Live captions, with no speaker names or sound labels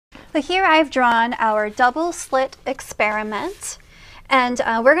So here I've drawn our double slit experiment, and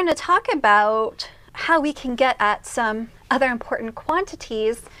we're going to talk about how we can get at some other important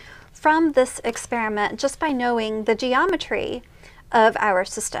quantities from this experiment just by knowing the geometry of our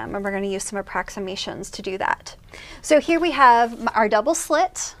system, and we're going to use some approximations to do that. So here we have our double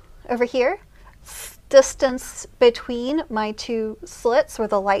slit over here. Distance between my two slits where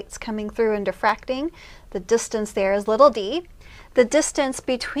the light's coming through and diffracting, the distance there is little d. The distance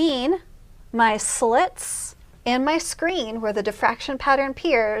between my slits and my screen where the diffraction pattern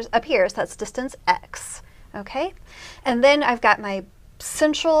appears, that's distance x, okay? And then I've got my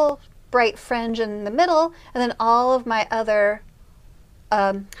central bright fringe in the middle, and then all of my other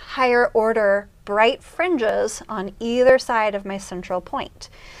higher order bright fringes on either side of my central point.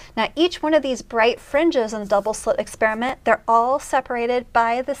 Now each one of these bright fringes in the double slit experiment, they're all separated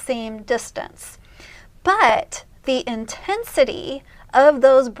by the same distance. But the intensity of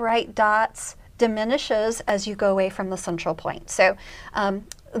those bright dots diminishes as you go away from the central point. So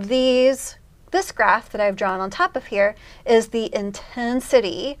this graph that I've drawn on top of here is the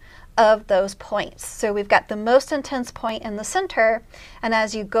intensity of those points. So we've got the most intense point in the center, and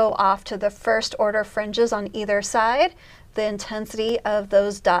as you go off to the first order fringes on either side, the intensity of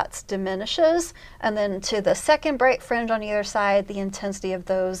those dots diminishes, and then to the second bright fringe on either side, the intensity of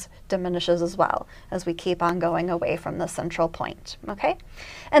those diminishes as well as we keep on going away from the central point, okay?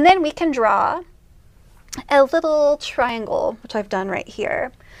 And then we can draw a little triangle, which I've done right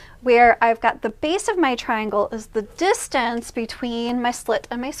here, where I've got the base of my triangle is the distance between my slit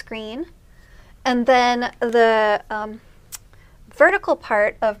and my screen, and then the vertical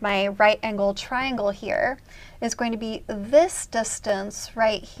part of my right angle triangle here is going to be this distance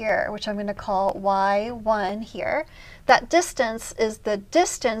right here, which I'm going to call y1 here. That distance is the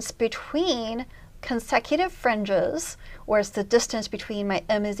distance between consecutive fringes, or it's the distance between my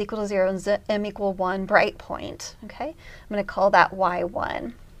m is equal to 0 and m equal 1 bright point. Okay, I'm going to call that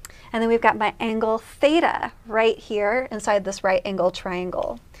y1. And then we've got my angle theta right here inside this right angle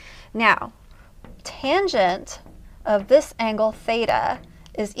triangle. Now, tangent of this angle theta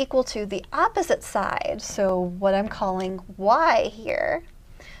is equal to the opposite side, so what I'm calling y here,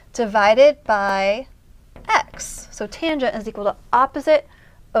 divided by x. So tangent is equal to opposite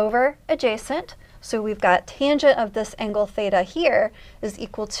over adjacent. So we've got tangent of this angle theta here is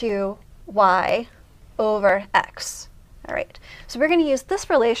equal to y over x. All right, so we're going to use this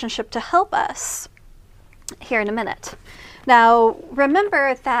relationship to help us here in a minute. Now,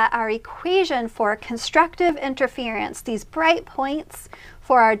 remember that our equation for constructive interference, these bright points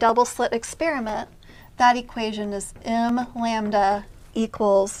for our double slit experiment, that equation is m lambda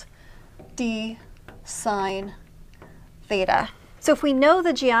equals d sine theta. So if we know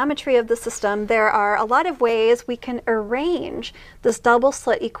the geometry of the system, there are a lot of ways we can arrange this double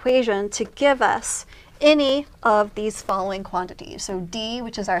slit equation to give us any of these following quantities. So d,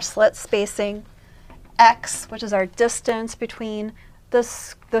 which is our slit spacing, x, which is our distance between the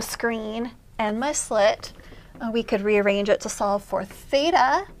screen and my slit. We could rearrange it to solve for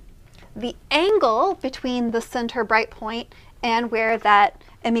theta, the angle between the center bright point and where that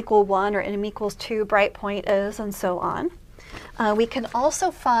m equal 1 or m equals 2 bright point is, and so on. We can also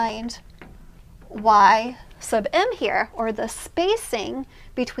find y sub m here, or the spacing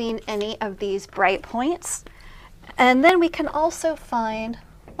between any of these bright points. And then we can also find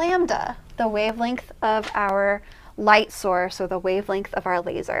lambda, the wavelength of our light source, or the wavelength of our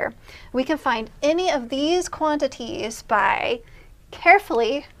laser. We can find any of these quantities by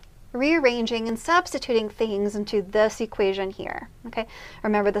carefully rearranging and substituting things into this equation here. Okay,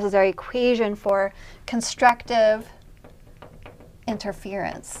 remember this is our equation for constructive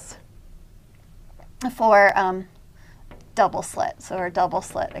interference for double slits, or double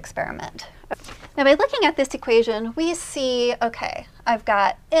slit experiment. Now by looking at this equation, we see, okay, I've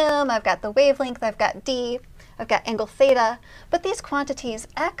got m, I've got the wavelength, I've got d, I've got angle theta, but these quantities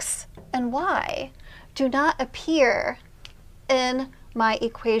x and y do not appear in my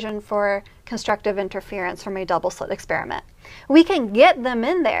equation for constructive interference for my double slit experiment. We can get them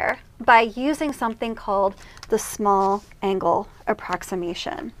in there by using something called the small angle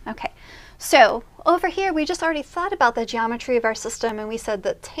approximation. Okay, so over here we just already thought about the geometry of our system, and we said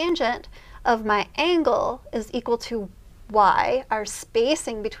that tangent of my angle is equal to y, our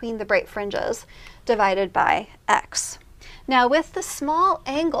spacing between the bright fringes, divided by x. Now with the small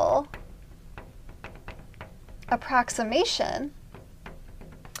angle approximation,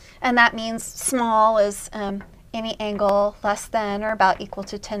 and that means small is any angle less than or about equal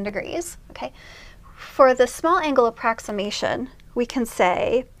to 10 degrees. Okay, for the small angle approximation, we can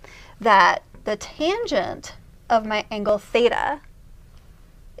say that the tangent of my angle theta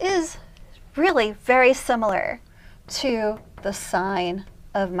is really very similar to the sine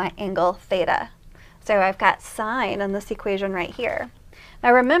of my angle theta. So I've got sine in this equation right here.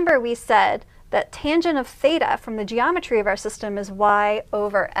 Now remember we said that tangent of theta from the geometry of our system is y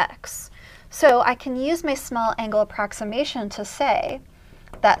over x. So I can use my small angle approximation to say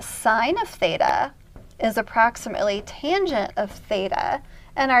that sine of theta is approximately tangent of theta,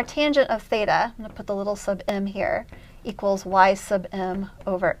 and our tangent of theta, I'm going to put the little sub m here, equals y sub m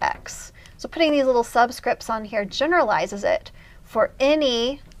over x. So putting these little subscripts on here generalizes it for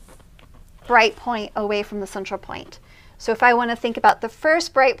any bright point away from the central point. So if I want to think about the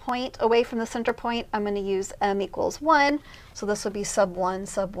first bright point away from the center point, I'm going to use m equals 1. So this will be sub 1,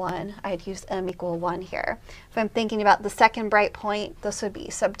 sub 1. I'd use m equal 1 here. If I'm thinking about the second bright point, this would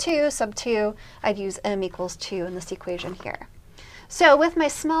be sub 2, sub 2. I'd use m equals 2 in this equation here. So with my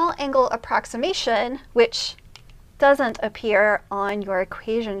small angle approximation, which doesn't appear on your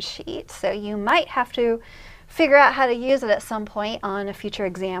equation sheet, so you might have to figure out how to use it at some point on a future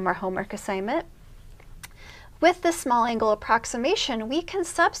exam or homework assignment. With this small angle approximation, we can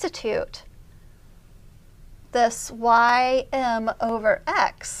substitute this ym over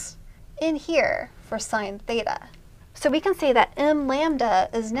x in here for sine theta. So we can say that m lambda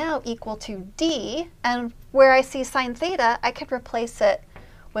is now equal to d, and where I see sine theta, I could replace it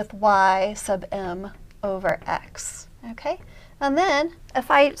with y sub m over x. Okay? And then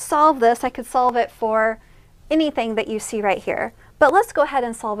if I solve this, I could solve it for anything that you see right here. But let's go ahead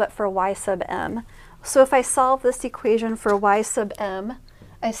and solve it for y sub m. So if I solve this equation for y sub m,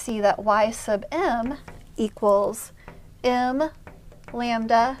 I see that y sub m equals m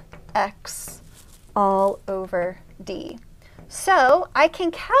lambda x all over d. So I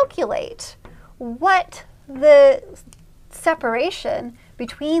can calculate what the separation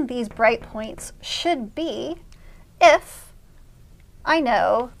between these bright points should be if I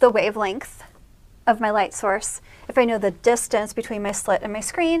know the wavelength of my light source, if I know the distance between my slit and my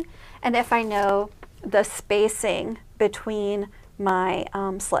screen, and if I know the spacing between my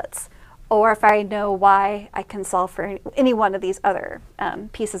slits, or if I know why I can solve for any one of these other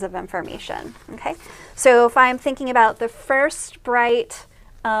pieces of information. Okay, so if I'm thinking about the first bright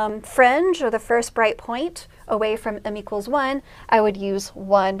fringe, or the first bright point away from m equals 1, I would use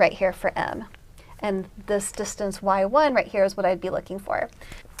 1 right here for m. And this distance y1 right here is what I'd be looking for.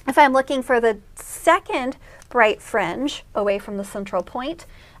 If I'm looking for the second bright fringe away from the central point,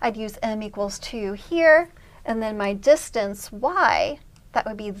 I'd use m equals 2 here, and then my distance y, that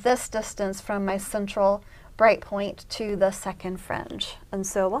would be this distance from my central bright point to the second fringe, and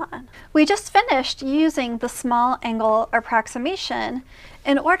so on. We just finished using the small angle approximation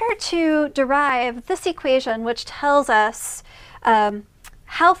in order to derive this equation, which tells us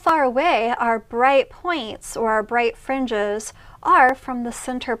how far away our bright points or our bright fringes are from the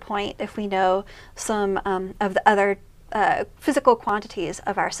center point if we know some of the other physical quantities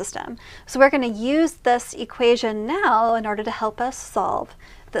of our system. So we're going to use this equation now in order to help us solve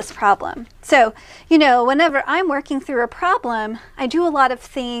this problem. So, you know, whenever I'm working through a problem, I do a lot of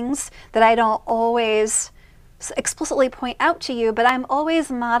things that I don't always explicitly point out to you, but I'm always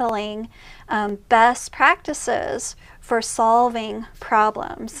modeling best practices for solving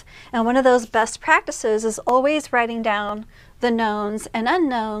problems. And one of those best practices is always writing down the knowns and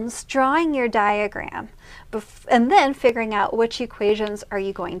unknowns, drawing your diagram, and then figuring out which equations are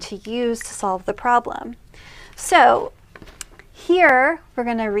you going to use to solve the problem. So here we're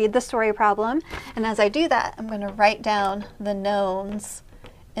going to read the story problem, and as I do that, I'm going to write down the knowns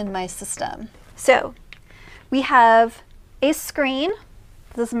in my system. So we have a screen.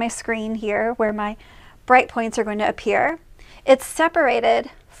 This is my screen here where my bright points are going to appear. It's separated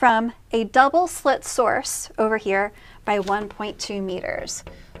from a double slit source over here by 1.2 meters.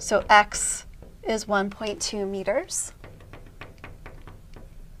 So x is 1.2 meters.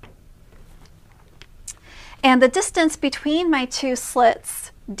 And the distance between my two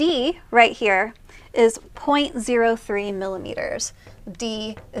slits, d, right here, is 0.03 millimeters.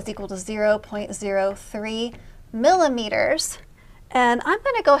 D is equal to 0.03 millimeters. And I'm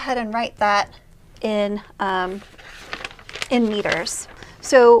going to go ahead and write that in meters.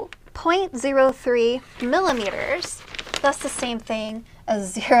 So 0.03 millimeters, that's the same thing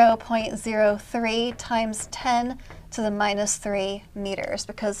as 0.03 times 10 to the minus 3 meters,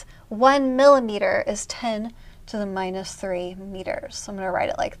 because 1 millimeter is 10 to the minus 3 meters. So I'm going to write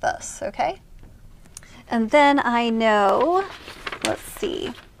it like this, okay? And then I know, let's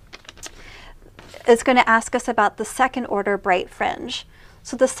see, it's going to ask us about the second order bright fringe.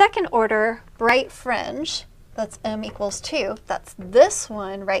 So the second order bright fringe, that's m equals 2, that's this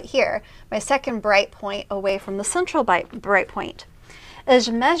one right here, my second bright point away from the central bright point. is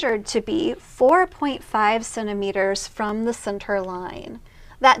measured to be 4.5 centimeters from the center line.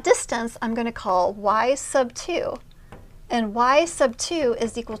 That distance I'm going to call y sub 2. And y sub 2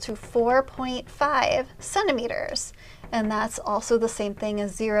 is equal to 4.5 centimeters. And that's also the same thing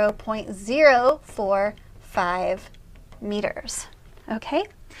as 0.045 meters. Okay?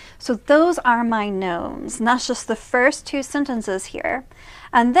 So those are my knowns. And that's just the first two sentences here.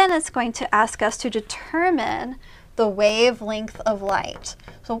 And then it's going to ask us to determine the wavelength of light.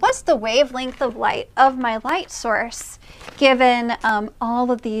 So what's the wavelength of light of my light source given all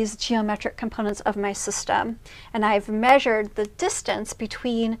of these geometric components of my system? And I've measured the distance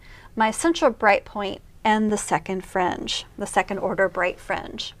between my central bright point and the second fringe, the second order bright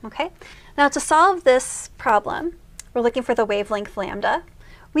fringe. Okay? Now to solve this problem, we're looking for the wavelength lambda.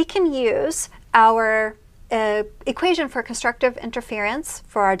 We can use our equation for constructive interference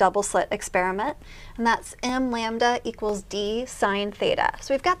for our double slit experiment, and that's m lambda equals d sine theta.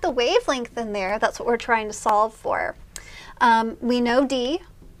 So we've got the wavelength in there. That's what we're trying to solve for. We know d.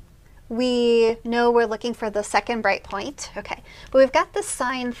 We know we're looking for the second bright point. Okay, but we've got the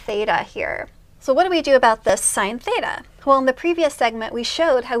sine theta here. So what do we do about this sine theta? Well, in the previous segment, we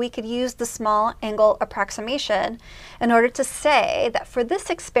showed how we could use the small angle approximation in order to say that for this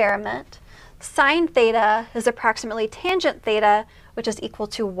experiment, sine theta is approximately tangent theta, which is equal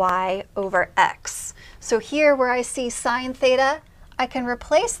to y over x. So here where I see sine theta, I can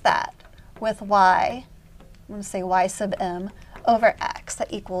replace that with y, I'm going to say y sub m over x.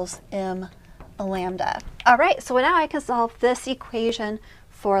 That equals m lambda. All right, so now I can solve this equation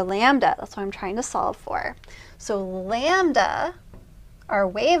for lambda. That's what I'm trying to solve for. So lambda, our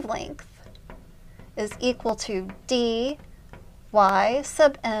wavelength, is equal to d y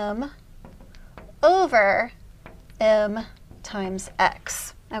sub m over m times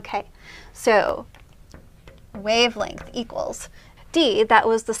x. Okay, so wavelength equals d, that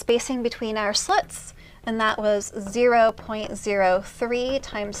was the spacing between our slits, and that was 0.03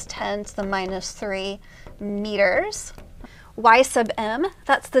 times 10 to the minus 3 meters. Y sub m,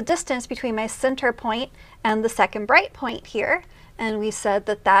 that's the distance between my center point and the second bright point here, and we said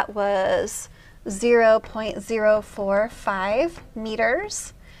that that was 0.045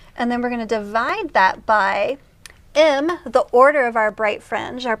 meters. And then we're going to divide that by m, the order of our bright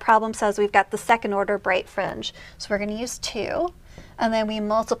fringe. Our problem says we've got the second order bright fringe, so we're going to use 2. And then we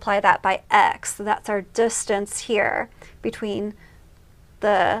multiply that by x. So that's our distance here between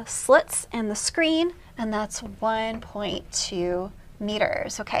the slits and the screen, and that's 1.2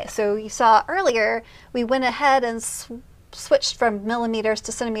 meters. Okay, so you saw earlier we went ahead and switched from millimeters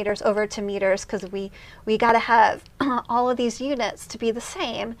to centimeters over to meters because we got to have all of these units to be the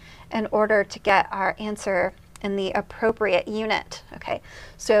same in order to get our answer in the appropriate unit. Okay,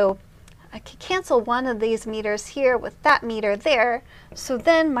 so I can cancel one of these meters here with that meter there. So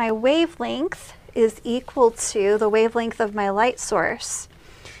then my wavelength is equal to, the wavelength of my light source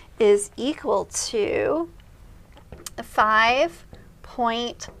is equal to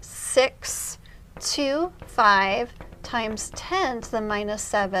 5.625 times 10 to the minus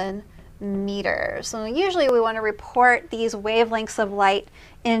 7 meters. So usually we want to report these wavelengths of light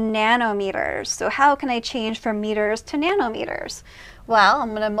in nanometers. So how can I change from meters to nanometers? Well, I'm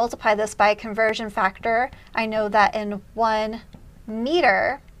going to multiply this by a conversion factor. I know that in 1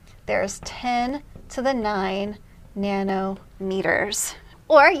 meter, there's 10 to the 9 nanometers.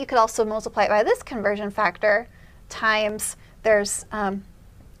 Or you could also multiply it by this conversion factor times, there's,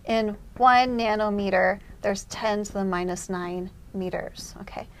 in 1 nanometer, there's 10 to the minus 9 meters.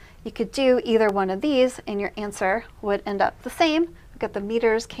 Okay, you could do either one of these and your answer would end up the same. Look at the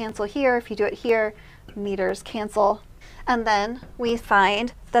meters cancel here. If you do it here, meters cancel. And then we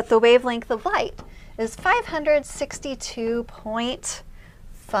find that the wavelength of light is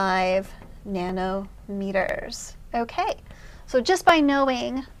 562.5 nanometers. Okay, so just by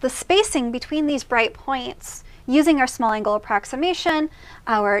knowing the spacing between these bright points, using our small angle approximation,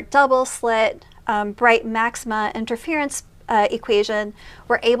 our double slit, bright maxima interference equation,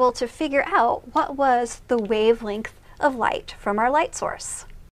 we're able to figure out what was the wavelength of light from our light source.